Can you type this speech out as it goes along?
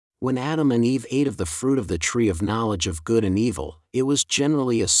When Adam and Eve ate of the fruit of the tree of knowledge of good and evil, it was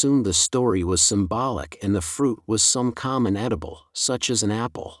generally assumed the story was symbolic and the fruit was some common edible, such as an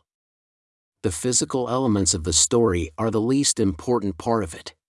apple. The physical elements of the story are the least important part of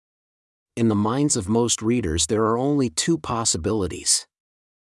it. In the minds of most readers, there are only two possibilities.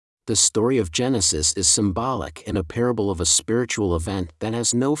 The story of Genesis is symbolic and a parable of a spiritual event that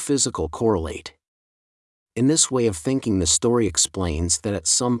has no physical correlate. In this way of thinking, the story explains that at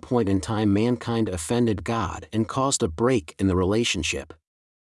some point in time mankind offended God and caused a break in the relationship.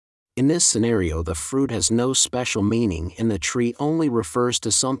 In this scenario, the fruit has no special meaning and the tree only refers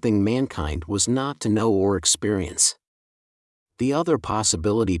to something mankind was not to know or experience. The other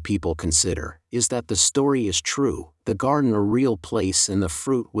possibility people consider is that the story is true, the garden a real place and the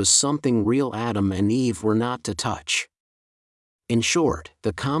fruit was something real Adam and Eve were not to touch. In short,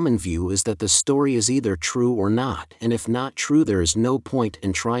 the common view is that the story is either true or not, and if not true, there is no point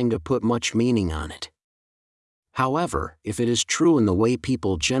in trying to put much meaning on it. However, if it is true in the way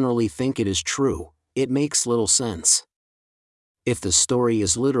people generally think it is true, it makes little sense. If the story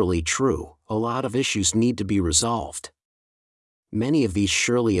is literally true, a lot of issues need to be resolved. Many of these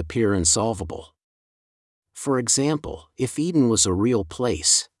surely appear insolvable. For example, if Eden was a real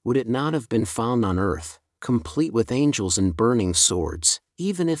place, would it not have been found on earth, complete with angels and burning swords,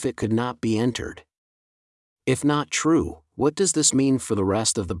 even if it could not be entered? If not true, what does this mean for the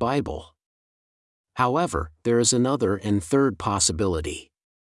rest of the Bible? However, there is another and third possibility.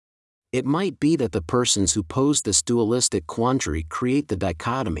 It might be that the persons who pose this dualistic quandary create the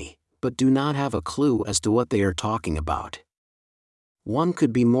dichotomy, but do not have a clue as to what they are talking about. One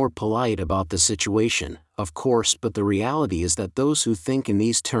could be more polite about the situation, of course, but the reality is that those who think in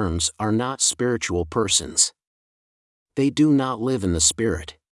these terms are not spiritual persons. They do not live in the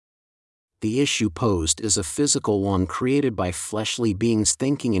Spirit. The issue posed is a physical one created by fleshly beings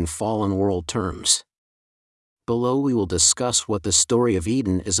thinking in fallen world terms. Below we will discuss what the story of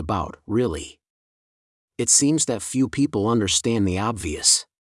Eden is about, really. It seems that few people understand the obvious.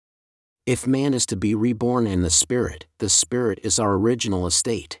 If man is to be reborn in the Spirit is our original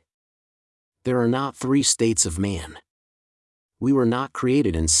estate. There are not three states of man. We were not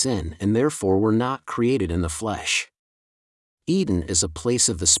created in sin and therefore were not created in the flesh. Eden is a place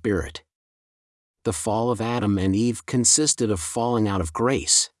of the Spirit. The fall of Adam and Eve consisted of falling out of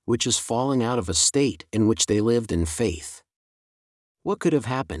grace, which is falling out of a state in which they lived in faith. What could have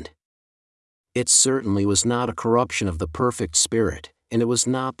happened? It certainly was not a corruption of the perfect Spirit, and it was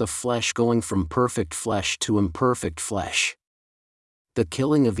not the flesh going from perfect flesh to imperfect flesh. The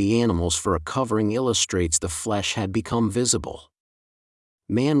killing of the animals for a covering illustrates the flesh had become visible.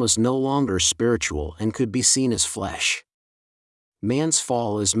 Man was no longer spiritual and could be seen as flesh. Man's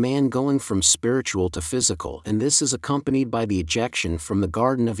fall is man going from spiritual to physical, and this is accompanied by the ejection from the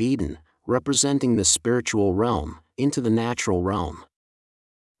Garden of Eden, representing the spiritual realm, into the natural realm.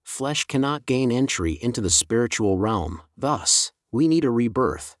 Flesh cannot gain entry into the spiritual realm, thus, we need a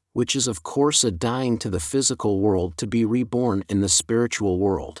rebirth, which is of course a dying to the physical world to be reborn in the spiritual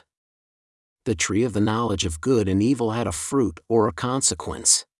world. The tree of the knowledge of good and evil had a fruit or a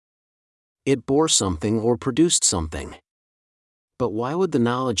consequence. It bore something or produced something. But why would the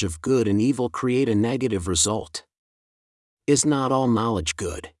knowledge of good and evil create a negative result? Is not all knowledge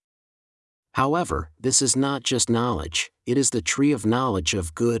good? However, this is not just knowledge, it is the tree of knowledge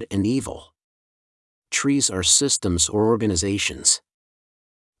of good and evil. Trees are systems or organizations.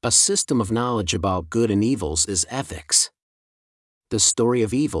 A system of knowledge about good and evils is ethics. The story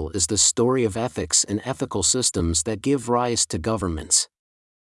of evil is the story of ethics and ethical systems that give rise to governments.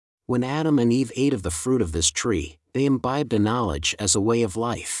 When Adam and Eve ate of the fruit of this tree, they imbibed a knowledge as a way of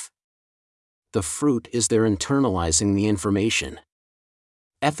life. The fruit is their internalizing the information.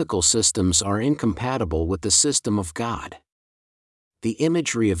 Ethical systems are incompatible with the system of God. The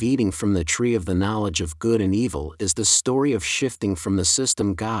imagery of eating from the tree of the knowledge of good and evil is the story of shifting from the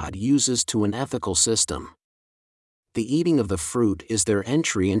system God uses to an ethical system. The eating of the fruit is their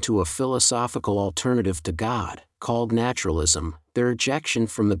entry into a philosophical alternative to God, called naturalism. Their ejection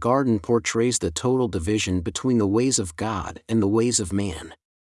from the garden portrays the total division between the ways of God and the ways of man.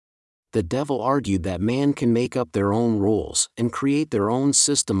 The devil argued that man can make up their own rules and create their own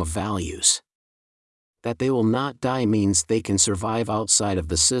system of values. That they will not die means they can survive outside of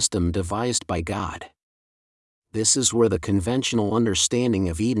the system devised by God. This is where the conventional understanding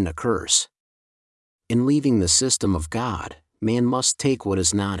of Eden occurs. In leaving the system of God, man must take what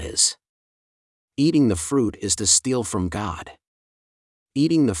is not his. Eating the fruit is to steal from God.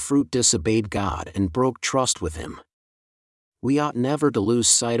 Eating the fruit disobeyed God and broke trust with him. We ought never to lose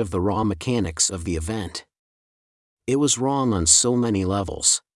sight of the raw mechanics of the event. It was wrong on so many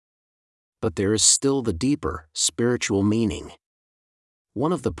levels. But there is still the deeper, spiritual meaning.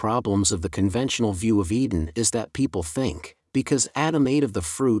 One of the problems of the conventional view of Eden is that people think, because Adam ate of the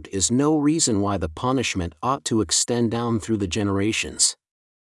fruit is no reason why the punishment ought to extend down through the generations.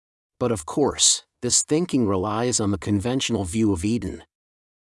 But of course, this thinking relies on the conventional view of Eden.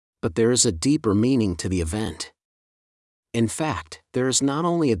 But there is a deeper meaning to the event. In fact, there is not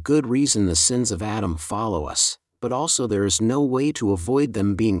only a good reason the sins of Adam follow us, but also there is no way to avoid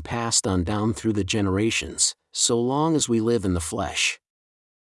them being passed on down through the generations, so long as we live in the flesh.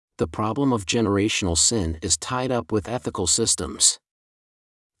 The problem of generational sin is tied up with ethical systems.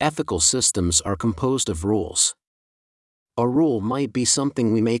 Ethical systems are composed of rules. A rule might be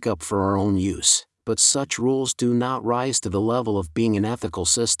something we make up for our own use, but such rules do not rise to the level of being an ethical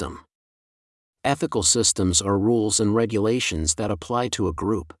system. Ethical systems are rules and regulations that apply to a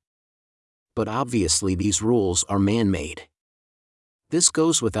group. But obviously these rules are man-made. This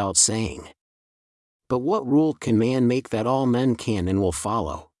goes without saying. But what rule can man make that all men can and will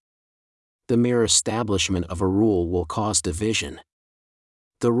follow? The mere establishment of a rule will cause division.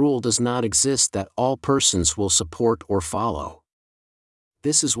 The rule does not exist that all persons will support or follow.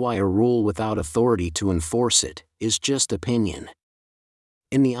 This is why a rule without authority to enforce it is just opinion.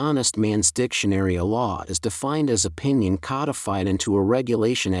 In the honest man's dictionary, a law is defined as opinion codified into a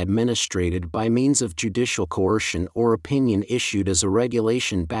regulation administered by means of judicial coercion, or opinion issued as a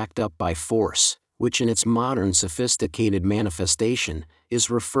regulation backed up by force, which in its modern sophisticated manifestation is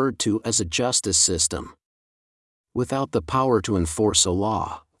referred to as a justice system. Without the power to enforce a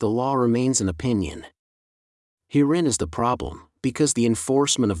law, the law remains an opinion. Herein is the problem, because the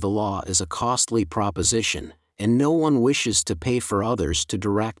enforcement of the law is a costly proposition, and no one wishes to pay for others to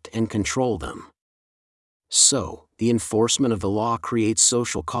direct and control them. So, the enforcement of the law creates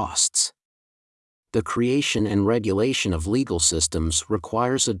social costs. The creation and regulation of legal systems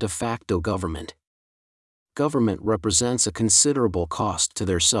requires a de facto government. Government represents a considerable cost to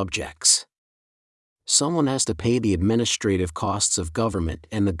their subjects. Someone has to pay the administrative costs of government,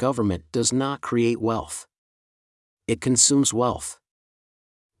 and the government does not create wealth. It consumes wealth.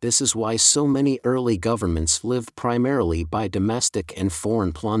 This is why so many early governments lived primarily by domestic and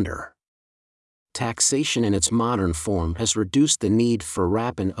foreign plunder. Taxation in its modern form has reduced the need for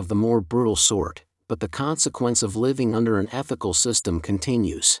rapine of the more brutal sort, but the consequence of living under an ethical system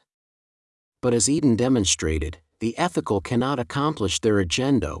continues. But as Eden demonstrated, the ethical cannot accomplish their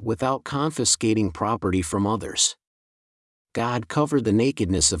agenda without confiscating property from others. God covered the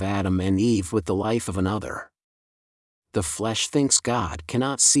nakedness of Adam and Eve with the life of another. The flesh thinks God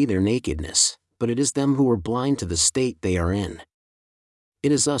cannot see their nakedness, but it is them who are blind to the state they are in.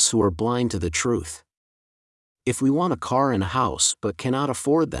 It is us who are blind to the truth. If we want a car and a house but cannot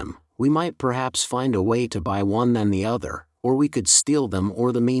afford them, we might perhaps find a way to buy one than the other, or we could steal them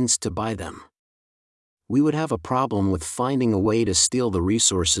or the means to buy them. We would have a problem with finding a way to steal the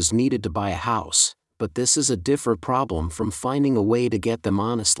resources needed to buy a house, but this is a different problem from finding a way to get them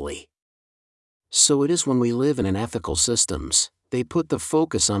honestly. So it is when we live in unethical systems, they put the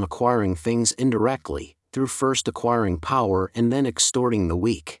focus on acquiring things indirectly, through first acquiring power and then extorting the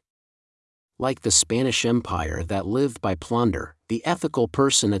weak. Like the Spanish Empire that lived by plunder, the ethical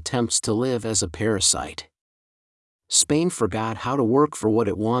person attempts to live as a parasite. Spain forgot how to work for what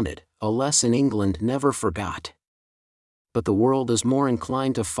it wanted, a lesson England never forgot. But the world is more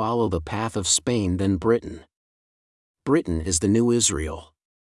inclined to follow the path of Spain than Britain. Britain is the new Israel.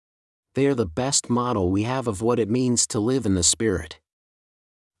 They are the best model we have of what it means to live in the Spirit.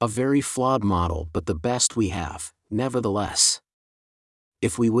 A very flawed model, but the best we have, nevertheless.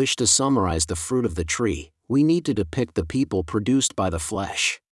 If we wish to summarize the fruit of the tree, we need to depict the people produced by the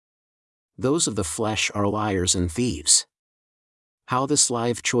flesh. Those of the flesh are liars and thieves. How this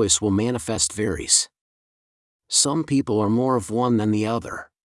life choice will manifest varies. Some people are more of one than the other.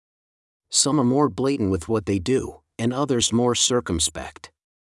 Some are more blatant with what they do, and others more circumspect.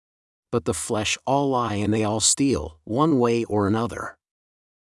 But the flesh all lie and they all steal, one way or another.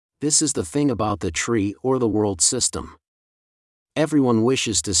 This is the thing about the tree or the world system. Everyone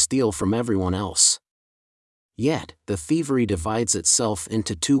wishes to steal from everyone else. Yet, the thievery divides itself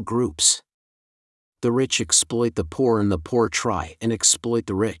into two groups. The rich exploit the poor and the poor try and exploit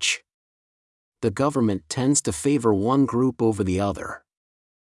the rich. The government tends to favor one group over the other.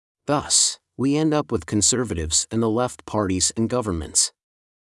 Thus, we end up with conservatives and the left parties and governments.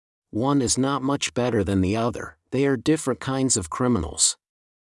 One is not much better than the other, they are different kinds of criminals.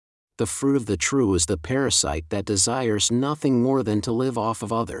 The fruit of the true is the parasite that desires nothing more than to live off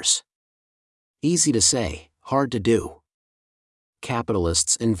of others. Easy to say, hard to do.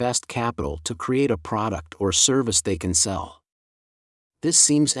 Capitalists invest capital to create a product or service they can sell. This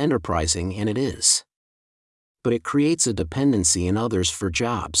seems enterprising, and it is. But it creates a dependency in others for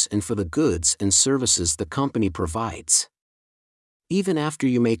jobs and for the goods and services the company provides. Even after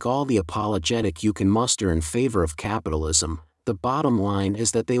you make all the apologetic you can muster in favor of capitalism, the bottom line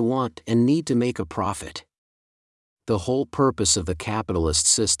is that they want and need to make a profit. The whole purpose of the capitalist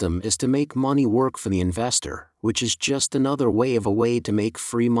system is to make money work for the investor, which is just another way to make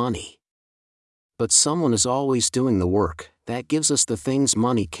free money. But someone is always doing the work. That gives us the things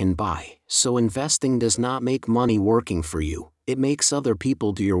money can buy. So investing does not make money working for you, it makes other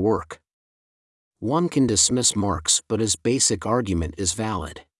people do your work. One can dismiss Marx, but his basic argument is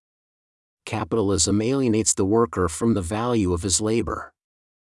valid. Capitalism alienates the worker from the value of his labor.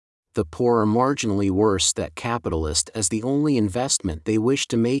 The poor are marginally worse that capitalist, as the only investment they wish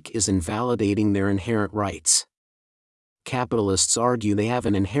to make is invalidating their inherent rights. Capitalists argue they have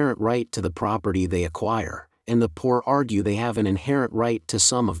an inherent right to the property they acquire, and the poor argue they have an inherent right to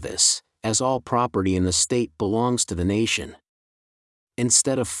some of this, as all property in the state belongs to the nation.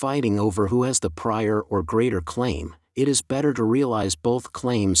 Instead of fighting over who has the prior or greater claim, it is better to realize both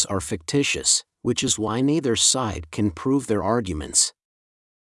claims are fictitious, which is why neither side can prove their arguments.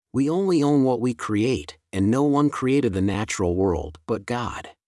 We only own what we create, and no one created the natural world but God.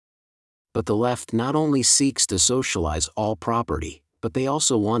 But the left not only seeks to socialize all property, but they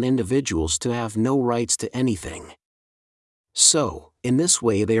also want individuals to have no rights to anything. So, in this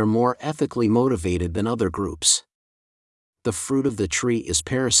way they are more ethically motivated than other groups. The fruit of the tree is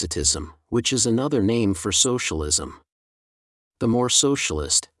parasitism, which is another name for socialism. The more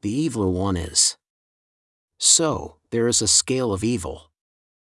socialist, the eviler one is. So, there is a scale of evil.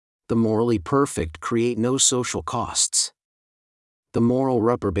 The morally perfect create no social costs. The moral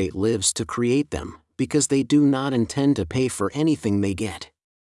reprobate lives to create them, because they do not intend to pay for anything they get.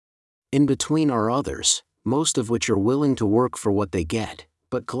 In between are others, most of which are willing to work for what they get,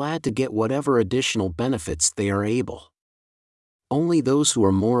 but glad to get whatever additional benefits they are able. Only those who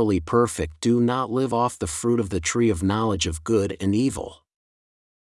are morally perfect do not live off the fruit of the tree of knowledge of good and evil.